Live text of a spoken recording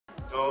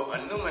तो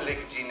अन्नू मलिक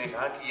जी ने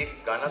कहा कि ये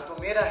गाना तो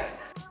मेरा है।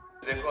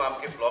 देखो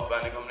आपके फ्लॉप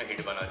गाने को हमने हिट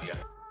बना दिया।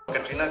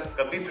 कटरीना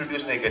कभी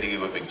प्रोड्यूस नहीं करेगी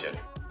वो पिक्चर।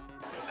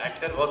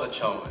 एक्टर बहुत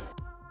अच्छा हूँ मैं।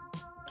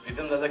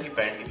 प्रीतम दादा की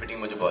पैंट की फिटिंग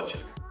मुझे बहुत अच्छी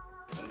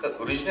लगी। उनका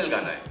ओरिजिनल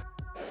गाना है।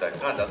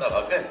 कहाँ दादा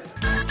भाग गए?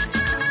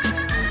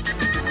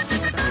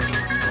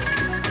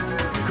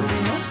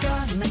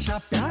 नशा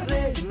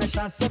प्यारे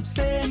नशा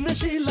सबसे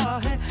नशीला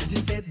है,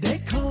 जिसे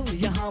देखो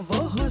यहाँ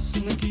वो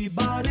हुस्न की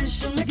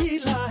बारिश में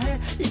गीला है।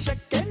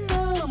 इश्क के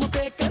नाम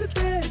पे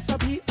करते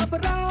सभी अब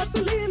रास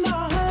लीला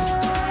है।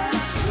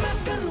 मैं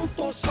करूँ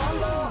तो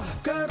साला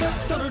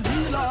कैरेक्टर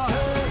ढीला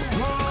है,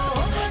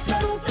 मैं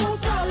करूँ तो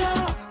साला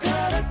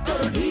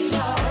कैरेक्टर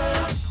ढीला है।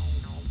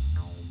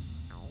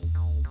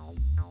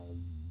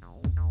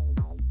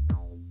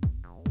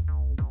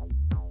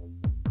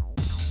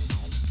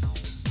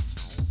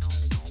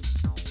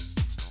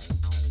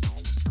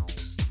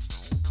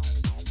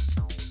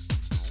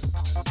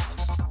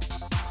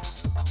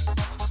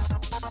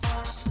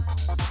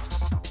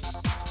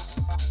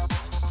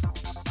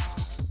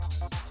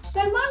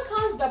 Salman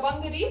Khan's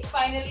Dabangari is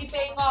finally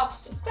paying off,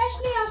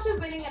 especially after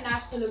winning a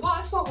national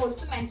award for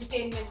wholesome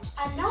entertainment.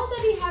 And now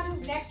that he has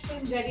his next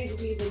film ready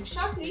releasing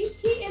shortly,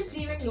 he is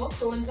leaving no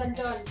stones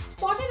unturned.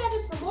 Spotted at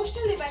a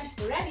promotional event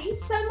for Ready,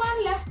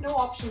 Salman left no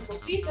option for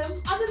Preetham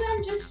other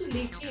than just to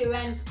leave the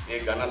event. ये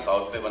गाना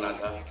south में बना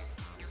था,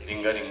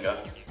 रिंगा रिंगा,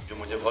 जो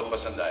मुझे बहुत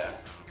पसंद आया।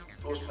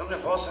 तो उसमें हमने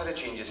बहुत सारे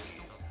चेंजेस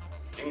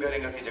किए। रिंगा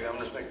रिंगा की जगह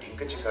हमने उसमें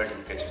ढिंके चिका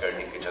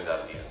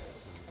डाल दिया।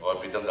 और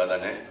प्रीतम दादा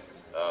ने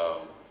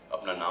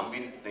अपना नाम भी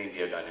नहीं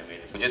दिया गाने में।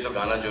 मुझे तो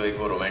गाना जो एक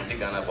वो रोमांटिक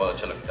गाना बहुत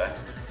अच्छा लगता है।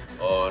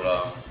 और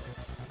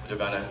जो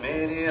गाना है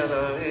मेरी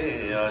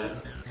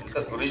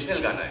उनका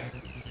ओरिजिनल गाना है,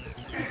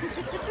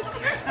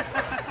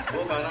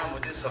 वो गाना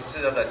मुझे सबसे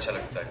ज़्यादा अच्छा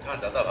लगता है। कहाँ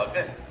दादा भाग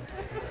गए?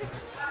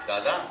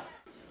 दादा।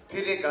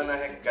 फिर एक गाना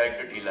है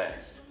कैरेक्टर ढीला है,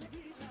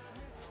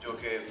 जो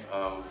कि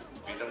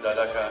प्रीतम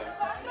दादा का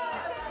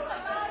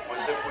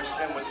मुझसे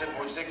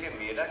पूछते कि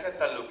मेरा क्या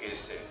ताल्लुक है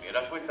इससे।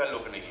 मेरा कोई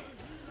ताल्लुक नहीं।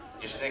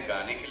 जिसने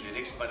गाने के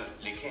लिरिक्स पर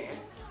लिखे हैं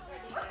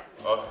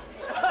और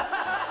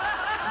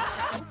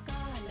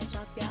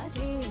नशा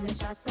प्यारे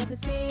नशा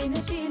सबसे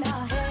नशीला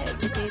है,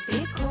 जिसे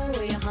देखो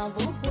यहाँ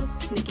वो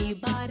हुस्न की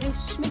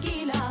बारिश में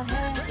गीला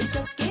है।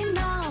 इश्क के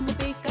नाम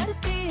पे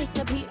करते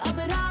सभी अब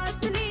रास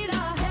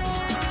लीला है।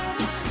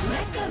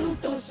 मैं करूँ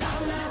तो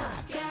साला।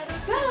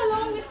 Well,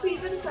 along with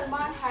Preetham,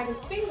 Salman had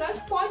his fingers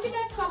pointed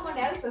at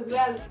someone else as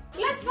well.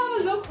 Let's have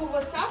a look who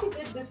was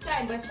targeted this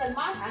time by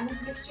Salman and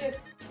his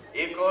mischief.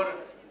 एक और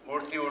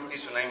उड़ती उड़ती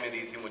सुनाई में दी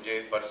थी मुझे।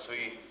 परसों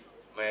ही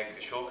मैं एक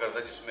शो करता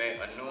जिसमें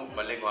अन्नू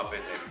मलिक वहाँ पे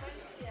थे।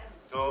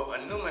 तो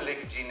अन्नू मलिक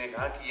जी ने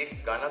कहा कि ये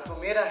गाना तो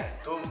मेरा है।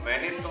 तो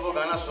मैंने तो वो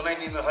गाना सुना ही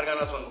नहीं। मैं हर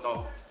गाना सुनता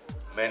हूँ।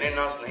 मैंने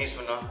ना नहीं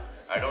सुना।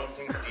 I don't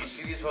think T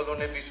series वालों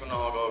ने भी सुना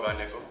होगा वो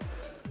गाने को।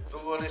 तो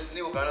वो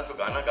इसलिए वो गाना तो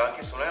गाना गा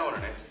के सुनाया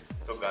उन्होंने।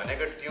 तो गाने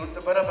का ट्यून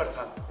तो बराबर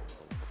था,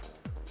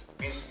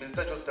 मीन्स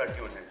मिलता जुलता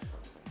ट्यून है।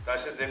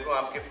 कैसे देखो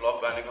आपके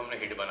फ्लॉप गाने को हमने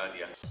हिट बना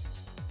दिया।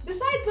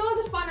 Besides all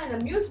the fun and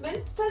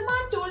amusement,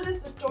 Salman told us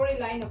the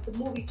storyline of the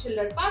movie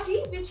Chillar Party,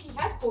 which he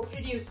has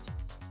co-produced.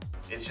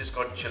 It's just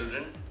got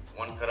children,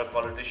 one corrupt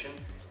politician,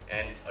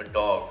 and a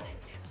dog,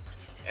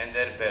 and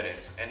their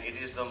parents. And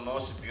it is the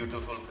most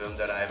beautiful film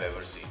that I have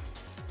ever seen.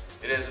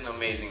 It is an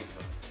amazing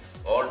film.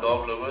 All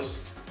dog lovers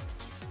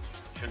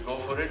should go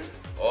for it.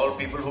 All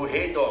people who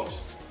hate dogs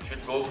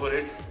should go for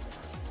it.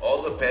 All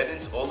the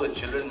parents, all the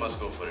children must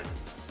go for it.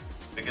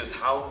 Because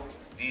how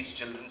these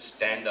children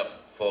stand up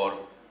for,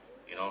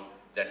 you know,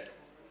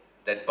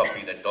 that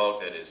puppy, that dog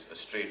that is, a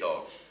stray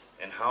dog,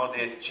 and how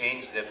they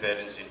change their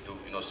parents into,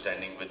 you know,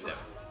 standing with them.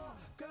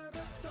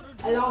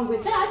 Along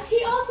with that, he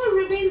also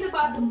revealed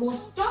about the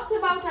most talked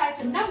about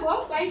item number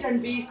by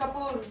Ranbir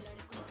Kapoor.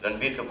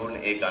 Ranbir Kapoor ने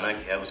एक गाना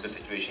किया है। उसका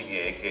situation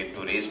ये है कि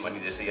to raise money,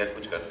 जैसे यार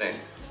कुछ करते हैं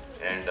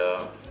एंड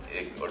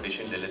एक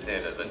ऑडिशन ले लेते हैं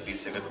रणबीर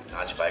से अगर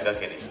नाच पाएगा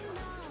कि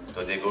नहीं। तो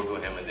दे go to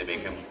him and they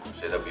make him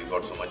say that we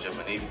got so much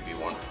money, we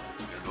want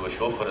to do a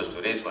show for us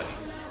to raise money.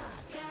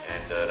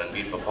 And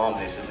Ranbir perform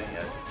ऐसे नहीं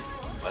यार,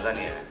 मजा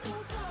नहीं आया।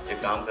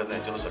 एक काम करते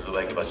हैं, चलो सल्लू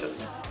भाई के पास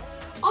चलते हैं।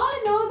 All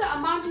in all, the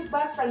amount of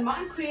buzz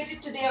Salman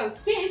created today on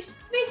stage,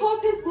 we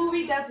hope his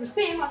movie does the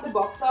same on the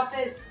box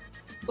office.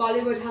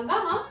 Bollywood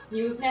Hungama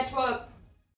News Network.